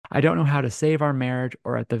I don't know how to save our marriage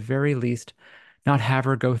or at the very least, not have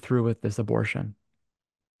her go through with this abortion.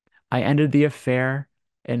 I ended the affair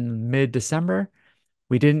in mid-December.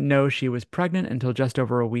 We didn't know she was pregnant until just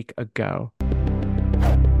over a week ago.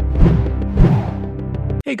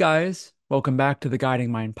 Hey guys, welcome back to the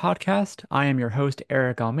Guiding Mind podcast. I am your host,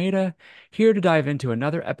 Eric Almeida, here to dive into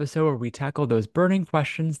another episode where we tackle those burning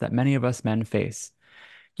questions that many of us men face.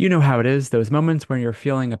 You know how it is, those moments when you're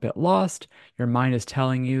feeling a bit lost, your mind is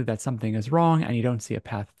telling you that something is wrong and you don't see a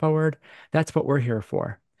path forward. That's what we're here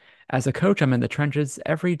for. As a coach, I'm in the trenches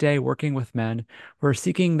every day working with men who are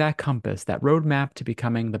seeking that compass, that roadmap to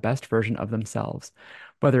becoming the best version of themselves.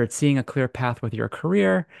 Whether it's seeing a clear path with your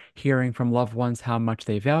career, hearing from loved ones how much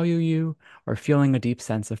they value you, or feeling a deep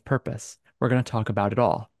sense of purpose. We're going to talk about it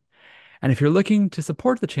all. And if you're looking to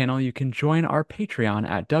support the channel, you can join our Patreon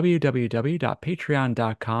at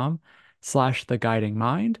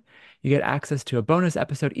www.patreon.com/theguidingmind. You get access to a bonus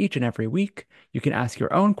episode each and every week. You can ask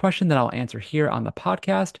your own question that I'll answer here on the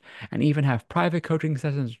podcast, and even have private coaching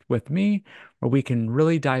sessions with me where we can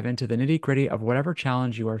really dive into the nitty-gritty of whatever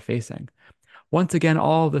challenge you are facing. Once again,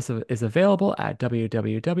 all of this is available at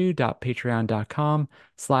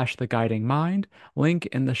www.patreon.com/theguidingmind, link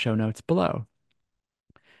in the show notes below.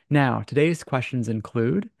 Now, today's questions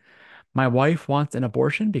include: my wife wants an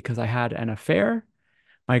abortion because I had an affair.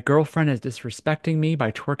 My girlfriend is disrespecting me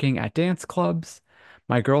by twerking at dance clubs.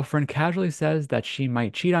 My girlfriend casually says that she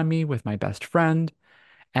might cheat on me with my best friend.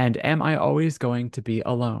 And am I always going to be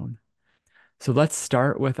alone? So let's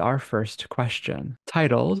start with our first question,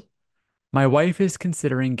 titled, my wife is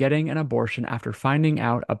considering getting an abortion after finding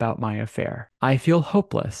out about my affair. I feel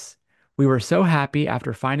hopeless. We were so happy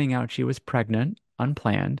after finding out she was pregnant,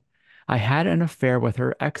 unplanned. I had an affair with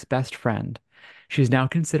her ex-best friend. She's now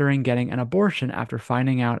considering getting an abortion after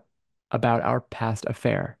finding out about our past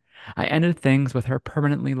affair. I ended things with her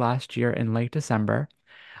permanently last year in late December.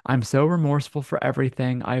 I'm so remorseful for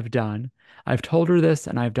everything I've done. I've told her this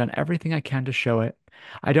and I've done everything I can to show it.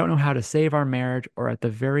 I don't know how to save our marriage or at the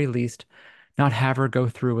very least, not have her go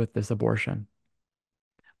through with this abortion.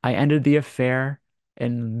 I ended the affair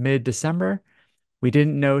in mid-December. We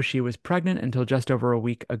didn't know she was pregnant until just over a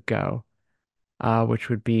week ago, which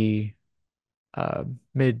would be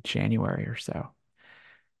mid-January or so.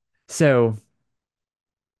 So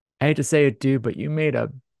I hate to say it, dude, but you made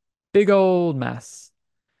a big old mess.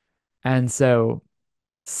 And so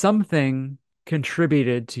something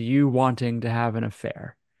contributed to you wanting to have an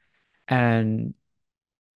affair. And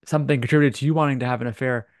something contributed to you wanting to have an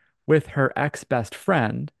affair with her ex-best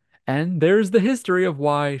friend. And there's the history of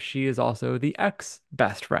why she is also the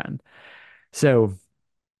ex-best friend. So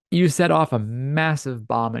you set off a massive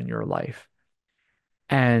bomb in your life.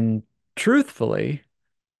 And truthfully,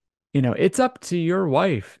 it's up to your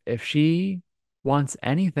wife if she wants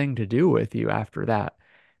anything to do with you after that,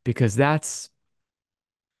 because that's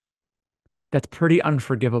pretty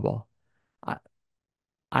unforgivable. I,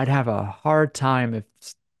 I'd have a hard time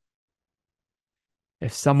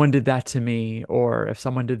if someone did that to me, or if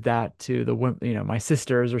someone did that to my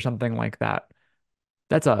sisters or something like that.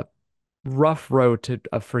 That's a rough road to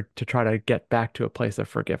try to get back to a place of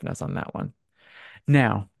forgiveness on that one.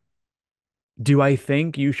 Now, do I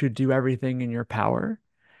think you should do everything in your power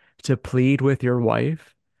to plead with your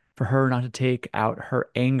wife for her not to take out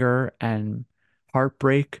her anger and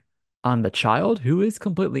heartbreak on the child who is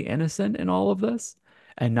completely innocent in all of this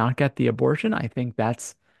and not get the abortion? I think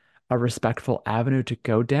that's a respectful avenue to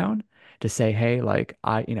go down, to say, hey, like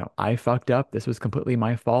I fucked up. This was completely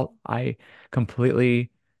my fault. I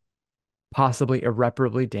completely, possibly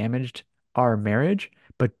irreparably damaged our marriage,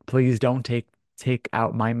 but please don't take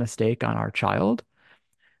out my mistake on our child.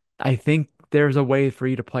 I think there's a way for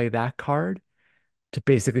you to play that card, to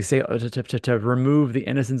basically say to remove the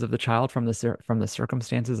innocence of the child from the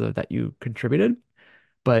circumstances that you contributed.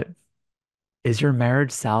 But is your marriage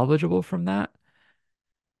salvageable from that?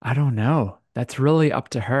 I don't know. That's really up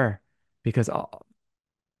to her, because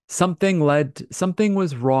something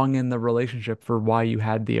was wrong in the relationship for why you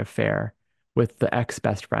had the affair with the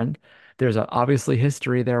ex-best friend. There's obviously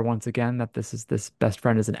history there once again that this best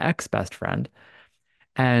friend is an ex-best friend.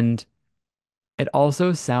 And it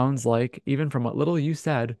also sounds like, even from what little you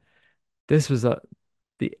said, this was a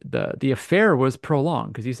the affair was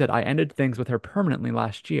prolonged, because you said I ended things with her permanently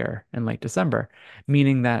last year in late December,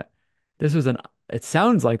 meaning that this was an it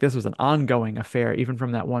sounds like this was an ongoing affair, even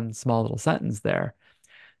from that one small little sentence there.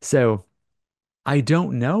 So I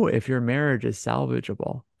don't know if your marriage is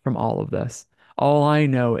salvageable from all of this. All I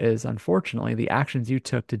know is, unfortunately, the actions you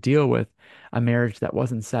took to deal with a marriage that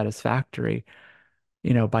wasn't satisfactory,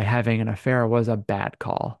 by having an affair, was a bad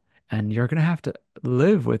call. and you're gonna have to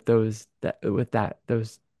live with those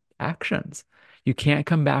actions. You can't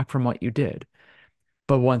come back from what you did.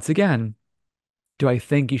 But once again, do I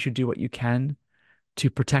think you should do what you can to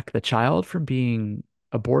protect the child from being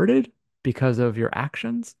aborted because of your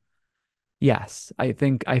actions? Yes, I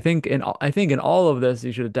think in all of this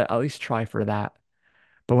you should at least try for that.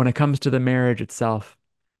 But when it comes to the marriage itself,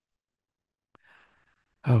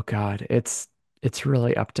 oh God, it's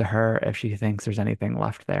really up to her if she thinks there's anything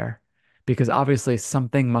left there. Because obviously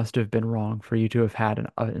something must have been wrong for you to have had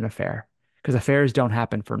an affair. Because affairs don't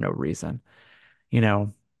happen for no reason. You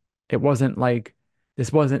know, it wasn't like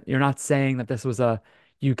you're not saying that this was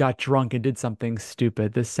you got drunk and did something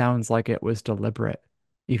stupid. This sounds like it was deliberate,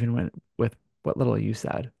 even when with what little you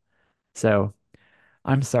said. So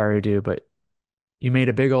I'm sorry, dude, but you made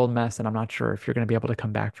a big old mess, and I'm not sure if you're going to be able to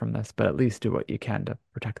come back from this, but at least do what you can to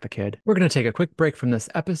protect the kid. We're going to take a quick break from this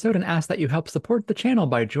episode and ask that you help support the channel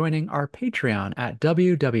by joining our Patreon at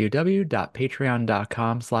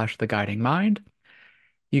www.patreon.com/theguidingmind.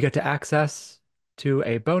 You get to access to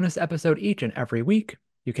a bonus episode each and every week.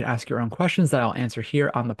 You can ask your own questions that I'll answer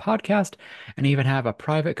here on the podcast, and even have a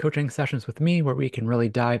private coaching sessions with me where we can really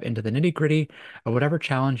dive into the nitty-gritty of whatever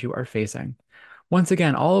challenge you are facing. Once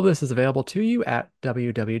again, all of this is available to you at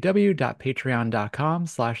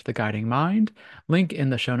www.patreon.com/theguidingmind. Link in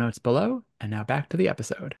the show notes below. And now back to the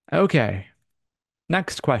episode. Okay,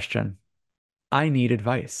 next question. I need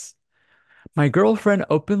advice. My girlfriend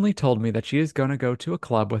openly told me that she is going to go to a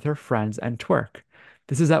club with her friends and twerk.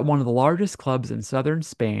 This is at one of the largest clubs in southern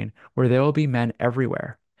Spain where there will be men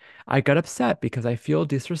everywhere. I got upset because I feel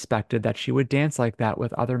disrespected that she would dance like that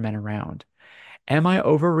with other men around. Am I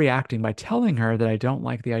overreacting by telling her that I don't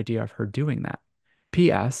like the idea of her doing that?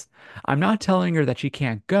 P.S. I'm not telling her that she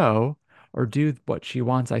can't go or do what she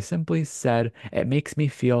wants. I simply said it makes me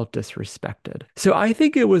feel disrespected. So I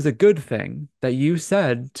think it was a good thing that you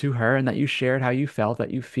said to her and that you shared how you felt,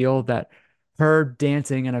 that you feel that her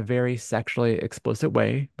dancing in a very sexually explicit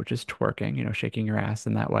way, which is twerking, shaking your ass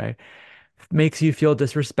in that way, makes you feel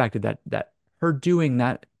disrespected, that her doing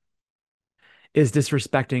that is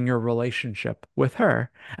disrespecting your relationship with her.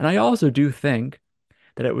 And I also do think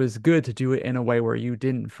that it was good to do it in a way where you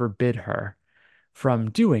didn't forbid her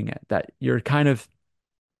from doing it, that you're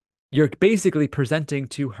basically presenting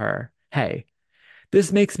to her, hey,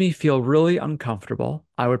 this makes me feel really uncomfortable.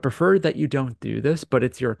 I would prefer that you don't do this, but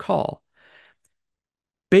it's your call.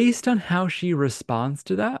 Based on how she responds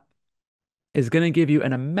to that is going to give you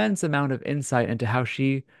an immense amount of insight into how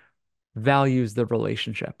she values the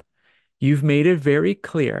relationship. You've made it very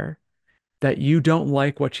clear that you don't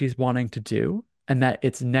like what she's wanting to do and that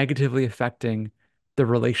it's negatively affecting the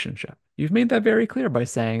relationship. You've made that very clear by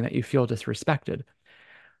saying that you feel disrespected.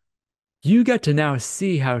 You get to now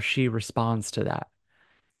see how she responds to that.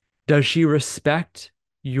 Does she respect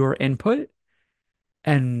your input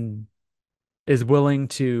and is willing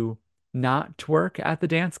to not twerk at the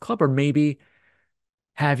dance club, or maybe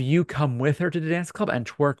have you come with her to the dance club and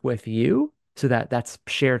twerk with you so that that's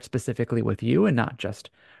shared specifically with you and not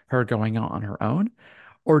just her going out on her own?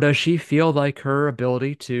 Or does she feel like her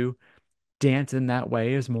ability to dance in that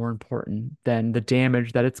way is more important than the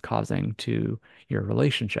damage that it's causing to your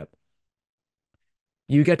relationship?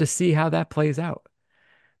 You get to see how that plays out.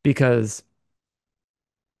 Because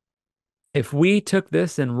if we took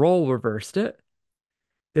this and role reversed it,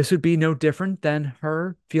 this would be no different than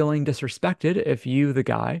her feeling disrespected if you, the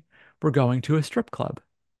guy, were going to a strip club.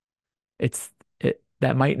 It's it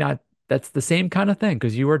that might not That's the same kind of thing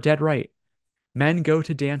because you are dead right. Men go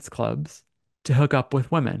to dance clubs to hook up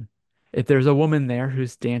with women. If there's a woman there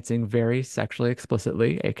who's dancing very sexually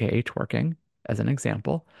explicitly, aka twerking, as an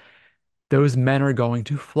example, those men are going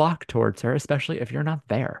to flock towards her, especially if you're not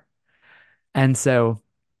there. And so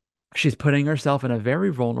she's putting herself in a very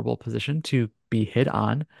vulnerable position to be hit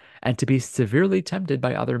on and to be severely tempted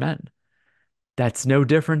by other men. That's no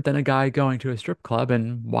different than a guy going to a strip club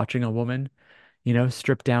and watching a woman,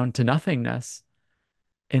 strip down to nothingness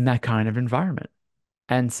in that kind of environment.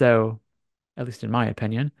 And so, at least in my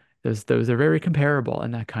opinion, those are very comparable in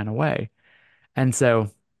that kind of way. And so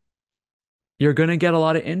you're going to get a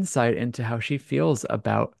lot of insight into how she feels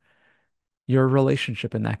about your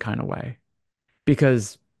relationship in that kind of way.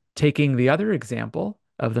 Because taking the other example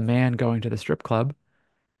of the man going to the strip club,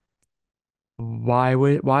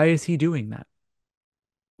 why is he doing that?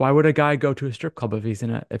 Why would a guy go to a strip club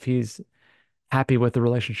if he's happy with the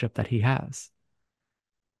relationship that he has?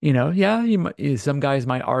 Yeah, some guys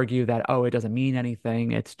might argue that, oh, it doesn't mean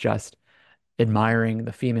anything. It's just admiring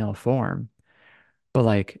the female form. But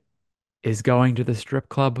like, is going to the strip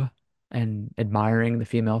club and admiring the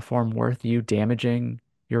female form worth you damaging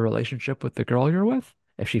your relationship with the girl you're with,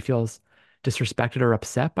 if she feels disrespected or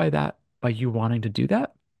upset by that, by you wanting to do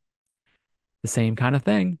that, the same kind of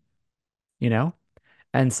thing, you know?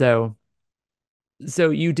 And so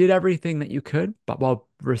you did everything that you could, but while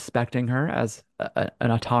respecting her as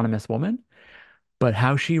an autonomous woman. But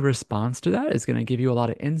how she responds to that is going to give you a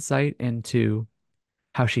lot of insight into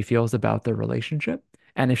how she feels about the relationship.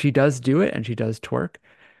 And if she does do it and she does twerk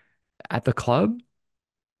at the club,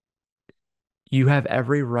 you have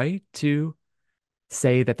every right to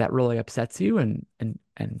say that that really upsets you and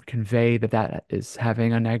convey that that is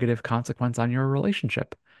having a negative consequence on your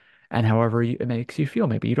relationship. And however it makes you feel,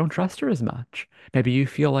 maybe you don't trust her as much. Maybe you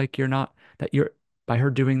feel like you're not, that you're, by her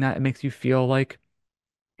doing that, it makes you feel like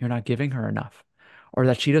you're not giving her enough or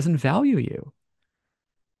that she doesn't value you.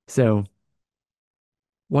 So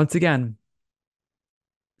once again,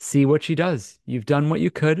 see what she does. You've done what you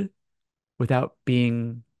could without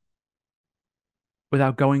being,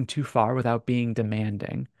 without going too far, without being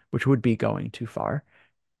demanding, which would be going too far,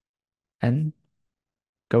 and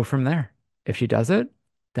go from there. If she does it,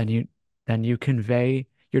 then you convey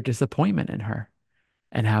your disappointment in her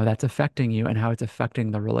and how that's affecting you and how it's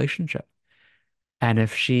affecting the relationship. And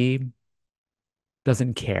if she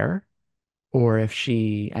doesn't care, or if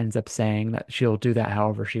she ends up saying that she'll do that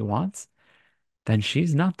however she wants, then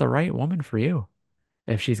she's not the right woman for you.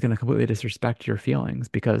 If she's going to completely disrespect your feelings,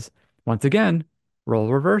 because once again,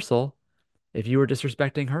 role reversal, if you were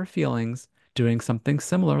disrespecting her feelings, doing something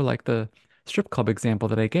similar like the strip club example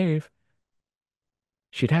that I gave,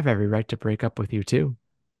 she'd have every right to break up with you too.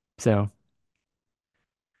 So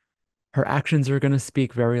her actions are going to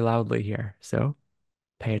speak very loudly here. So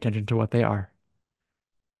pay attention to what they are.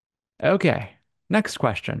 Okay. Next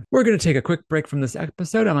question. We're going to take a quick break from this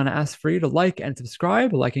episode. I'm going to ask for you to like and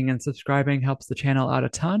subscribe. Liking and subscribing helps the channel out a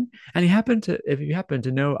ton. And if you happen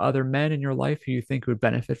to know other men in your life who you think would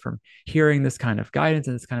benefit from hearing this kind of guidance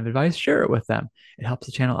and this kind of advice, share it with them. It helps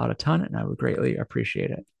the channel out a ton, and I would greatly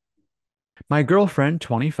appreciate it. My girlfriend,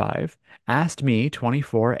 25, asked me,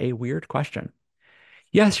 24, a weird question.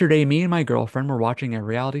 Yesterday, me and my girlfriend were watching a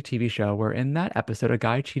reality TV show where in that episode, a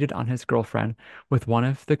guy cheated on his girlfriend with one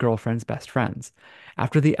of the girlfriend's best friends.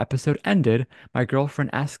 After the episode ended, my girlfriend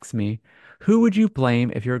asks me, who would you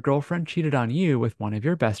blame if your girlfriend cheated on you with one of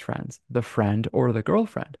your best friends, the friend or the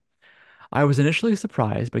girlfriend? I was initially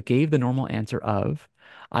surprised, but gave the normal answer of,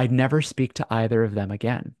 I'd never speak to either of them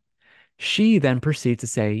again. She then proceeds to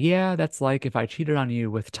say, yeah, that's like if I cheated on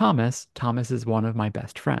you with Thomas. Thomas is one of my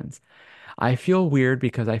best friends. I feel weird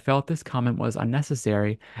because I felt this comment was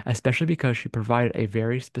unnecessary, especially because she provided a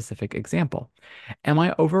very specific example. Am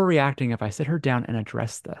I overreacting if I sit her down and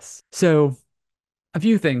address this? So, a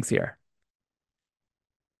few things here.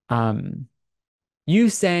 Um, you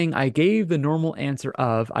saying I gave the normal answer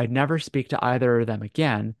of I'd never speak to either of them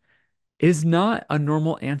again is not a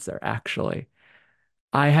normal answer, actually.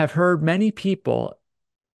 I have heard many people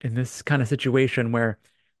in this kind of situation where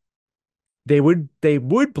they would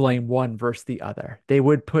blame one versus the other. They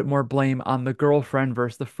would put more blame on the girlfriend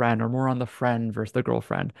versus the friend, or more on the friend versus the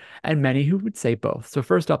girlfriend, and many who would say both. So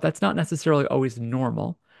first off, that's not necessarily always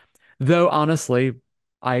normal, though honestly,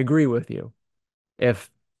 I agree with you. If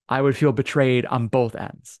I would feel betrayed on both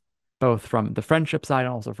ends, both from the friendship side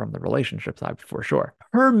and also from the relationship side, for sure.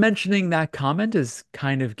 Her mentioning that comment is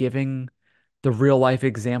kind of giving the real life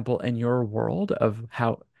example in your world of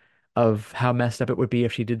how messed up it would be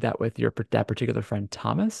if she did that with your that particular friend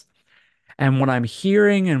Thomas. And what I'm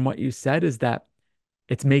hearing and what you said is that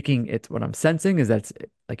it's what I'm sensing is that it's,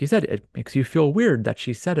 like you said, it makes you feel weird that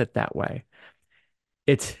she said it that way.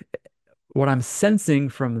 It's what I'm sensing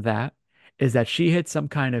from that is that she had some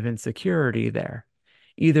kind of insecurity there,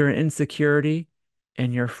 either an insecurity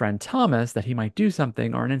in your friend Thomas that he might do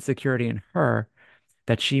something, or an insecurity in her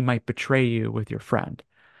that she might betray you with your friend.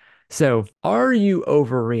 So, are you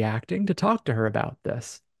overreacting to talk to her about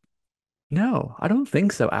this? No, I don't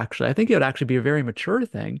think so, actually. I think it would actually be a very mature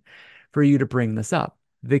thing for you to bring this up.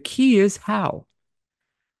 The key is how.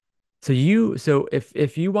 So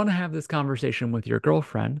if you want to have this conversation with your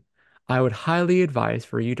girlfriend, I would highly advise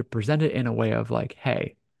for you to present it in a way of like,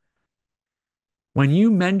 hey, when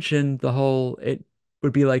you mentioned the whole it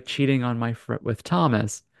would be like cheating on my friend with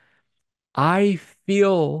Thomas, I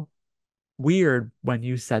feel weird when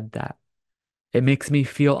you said that. It makes me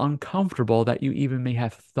feel uncomfortable that you even may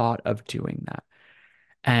have thought of doing that.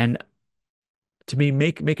 And to me,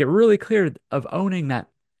 make it really clear of owning that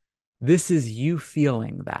this is you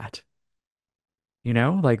feeling that,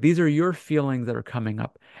 like these are your feelings that are coming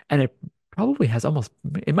up. And it probably has almost,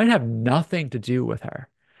 it might have nothing to do with her.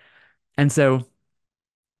 And so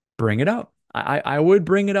bring it up. I would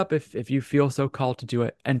bring it up if you feel so called to do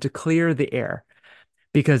it and to clear the air.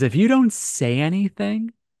 Because if you don't say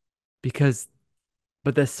anything, because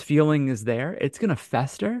but this feeling is there, it's gonna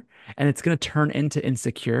fester and it's gonna turn into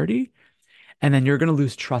insecurity, and then you're gonna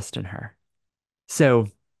lose trust in her. So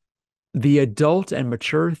the adult and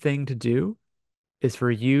mature thing to do is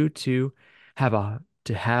for you to have a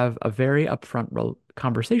very upfront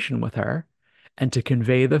conversation with her and to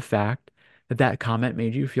convey the fact that that comment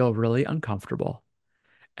made you feel really uncomfortable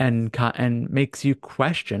and makes you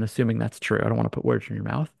question, assuming that's true. I don't want to put words in your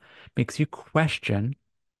mouth, makes you question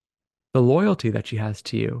the loyalty that she has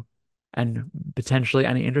to you and potentially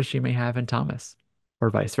any interest you may have in Thomas or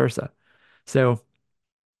vice versa. So,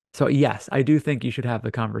 so yes, I do think you should have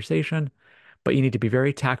the conversation, but you need to be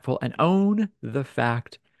very tactful and own the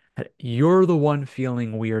fact that you're the one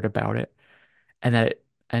feeling weird about it and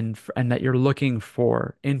that you're looking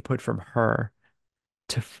for input from her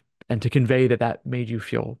and to convey that that made you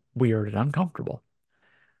feel weird and uncomfortable.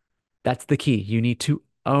 That's the key. You need to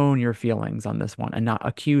own your feelings on this one and not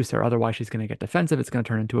accuse her. Otherwise, she's going to get defensive. It's going to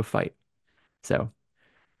turn into a fight. So,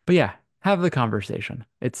 but yeah, have the conversation.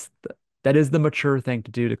 That is the mature thing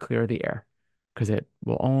to do to clear the air because it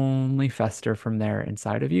will only fester from there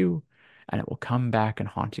inside of you and it will come back and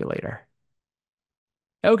haunt you later.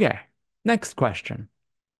 Okay, next question.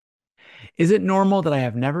 Is it normal that I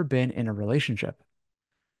have never been in a relationship?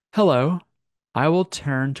 Hello, I will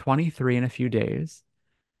turn 23 in a few days,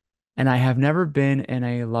 and I have never been in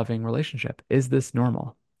a loving relationship. Is this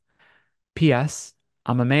normal? P.S.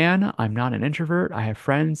 I'm a man. I'm not an introvert. I have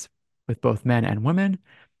friends with both men and women.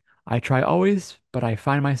 I try always, but I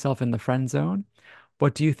find myself in the friend zone.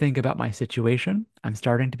 What do you think about my situation? I'm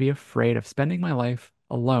starting to be afraid of spending my life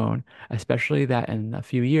alone, especially that in a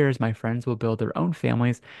few years my friends will build their own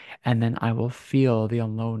families and then I will feel the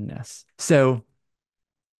aloneness. So,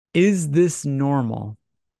 is this normal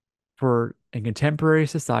for a contemporary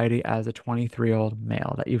society as a 23-year-old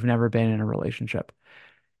male that you've never been in a relationship?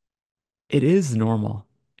 It is normal.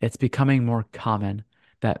 It's becoming more common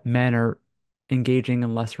that men are engaging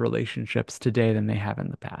in less relationships today than they have in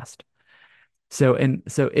the past. So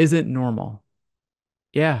is it normal?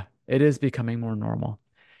 Yeah, it is becoming more normal.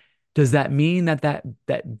 Does that mean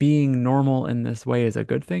that being normal in this way is a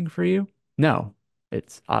good thing for you? No.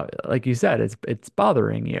 It's like you said, it's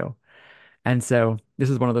bothering you. And so this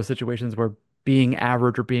is one of those situations where being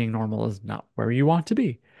average or being normal is not where you want to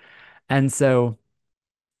be. And so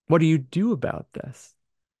what do you do about this?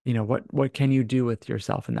 What can you do with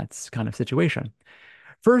yourself in that kind of situation?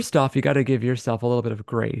 First off, you got to give yourself a little bit of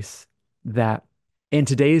grace that in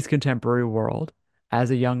today's contemporary world,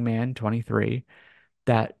 as a young man, 23,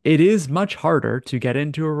 that it is much harder to get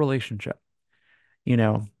into a relationship. You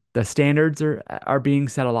know, the standards are being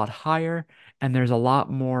set a lot higher, and there's a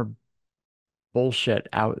lot more bullshit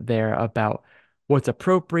out there about what's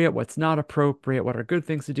appropriate, what's not appropriate, what are good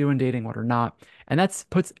things to do in dating, what are not. And that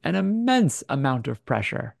puts an immense amount of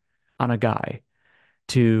pressure on a guy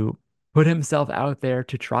to put himself out there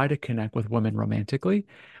to try to connect with women romantically,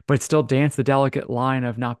 but still dance the delicate line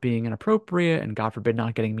of not being inappropriate and God forbid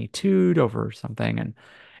not getting me too'd over something. And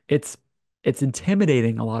it's it's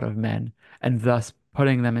intimidating a lot of men and thus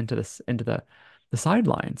putting them into the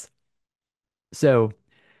sidelines. So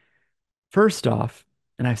first off,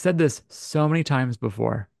 and I've said this so many times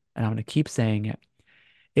before, and I'm going to keep saying it.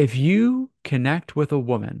 If you connect with a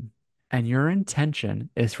woman and your intention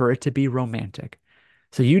is for it to be romantic,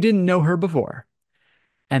 so you didn't know her before,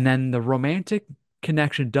 and then the romantic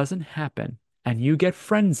connection doesn't happen and you get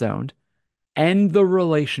friend zoned, end the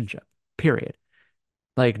relationship, period.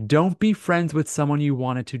 Like, don't be friends with someone you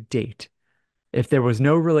wanted to date. If there was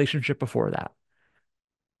no relationship before that,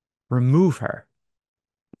 remove her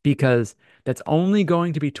because that's only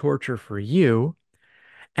going to be torture for you.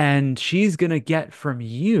 And she's going to get from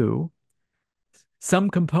you some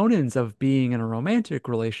components of being in a romantic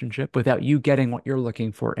relationship without you getting what you're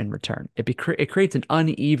looking for in return. It creates an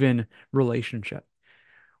uneven relationship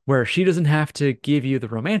where she doesn't have to give you the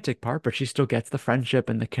romantic part, but she still gets the friendship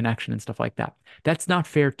and the connection and stuff like that. That's not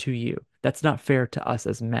fair to you. That's not fair to us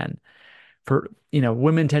as men.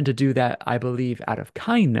 Women tend to do that, I believe, out of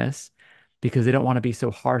kindness because they don't want to be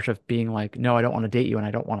so harsh of being like, no, I don't want to date you and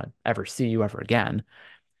I don't want to ever see you ever again.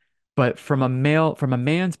 But from a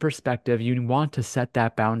man's perspective, you want to set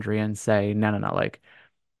that boundary and say, no, no, no, like,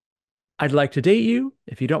 I'd like to date you.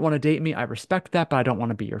 If you don't want to date me, I respect that, but I don't want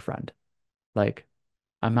to be your friend. Like,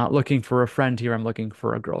 I'm not looking for a friend here. I'm looking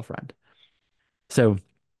for a girlfriend. So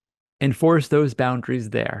enforce those boundaries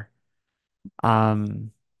there.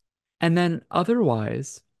 Um, and then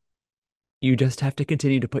otherwise, you just have to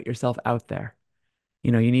continue to put yourself out there.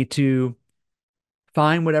 You need to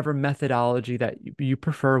Find whatever methodology that you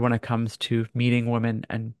prefer when it comes to meeting women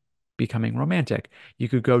and becoming romantic. You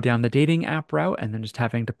could go down the dating app route and then just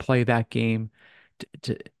having to play that game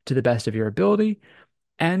to the best of your ability.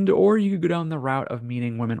 And or you could go down the route of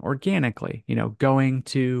meeting women organically, going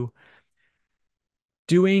to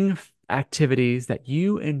doing activities that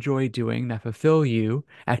you enjoy doing that fulfill you,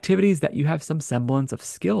 activities that you have some semblance of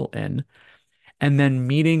skill in, and then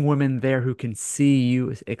meeting women there who can see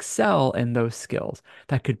you excel in those skills.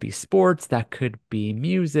 That could be sports, that could be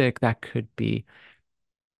music, that could be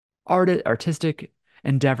artistic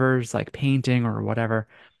endeavors like painting or whatever.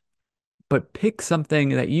 But pick something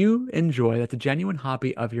that you enjoy, that's a genuine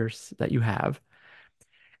hobby of yours that you have,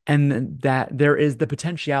 and that there is the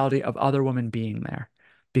potentiality of other women being there.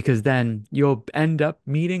 Because then you'll end up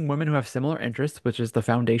meeting women who have similar interests, which is the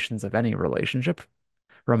foundations of any relationship,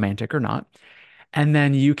 romantic or not. And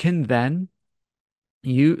then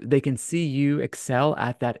they can see you excel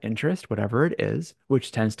at that interest, whatever it is,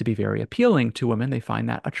 which tends to be very appealing to women. They find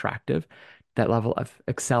that attractive, that level of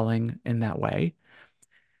excelling in that way.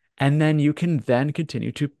 And then you can then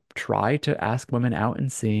continue to try to ask women out and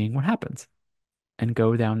seeing what happens and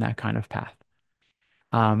go down that kind of path.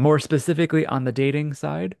 More specifically on the dating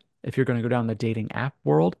side, if you're going to go down the dating app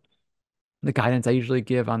world, the guidance I usually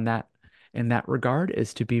give on that in that regard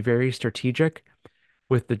is to be very strategic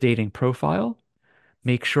with the dating profile.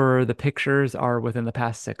 Make sure the pictures are within the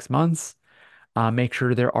past 6 months. Make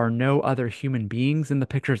sure there are no other human beings in the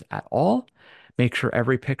pictures at all. Make sure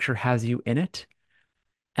every picture has you in it.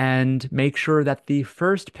 And make sure that the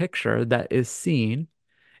first picture that is seen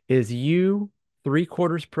is you,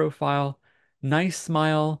 3/4 profile, nice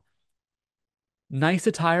smile, nice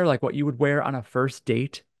attire, like what you would wear on a first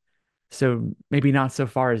date. So maybe not so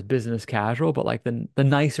far as business casual, but like the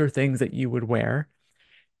nicer things that you would wear.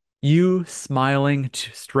 You smiling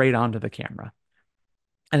straight onto the camera.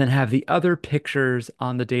 And then have the other pictures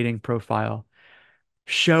on the dating profile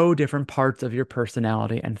show different parts of your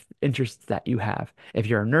personality and interests that you have. If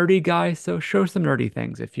you're a nerdy guy, so show some nerdy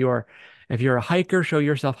things. If you're a hiker, show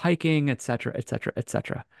yourself hiking, etc., etc.,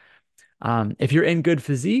 etc. If you're in good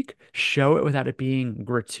physique, show it without it being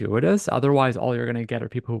gratuitous. Otherwise, all you're gonna get are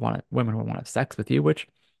people women who want to have sex with you, which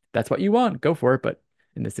that's what you want. Go for it. But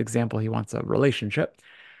in this example, he wants a relationship,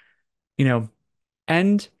 you know,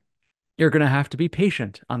 and you're gonna have to be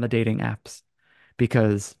patient on the dating apps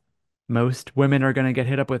because most women are gonna get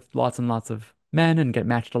hit up with lots and lots of men and get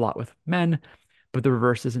matched a lot with men, but the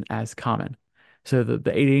reverse isn't as common. So the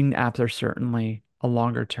dating apps are certainly a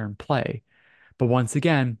longer term play. But once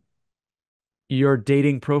again, your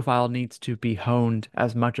dating profile needs to be honed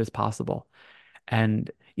as much as possible.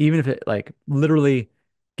 And even if it like literally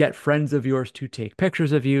get friends of yours to take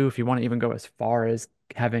pictures of you, if you want to even go as far as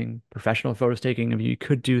having professional photos taking of you, you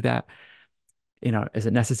could do that. Is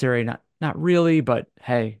it necessary? Not really, but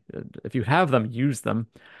hey, if you have them, use them.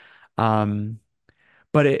 Um,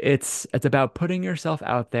 but it's about putting yourself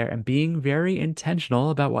out there and being very intentional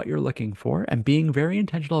about what you're looking for and being very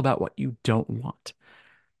intentional about what you don't want.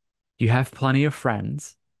 You have plenty of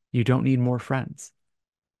friends. You don't need more friends.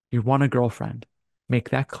 You want a girlfriend. Make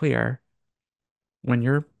that clear when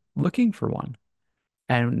you're looking for one.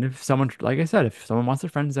 And if someone, like I said, if someone wants to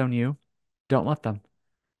friend zone you, don't let them.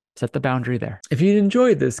 Set the boundary there. If you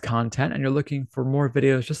enjoyed this content and you're looking for more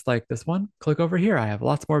videos just like this one, click over here. I have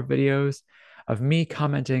lots more videos of me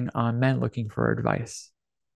commenting on men looking for advice.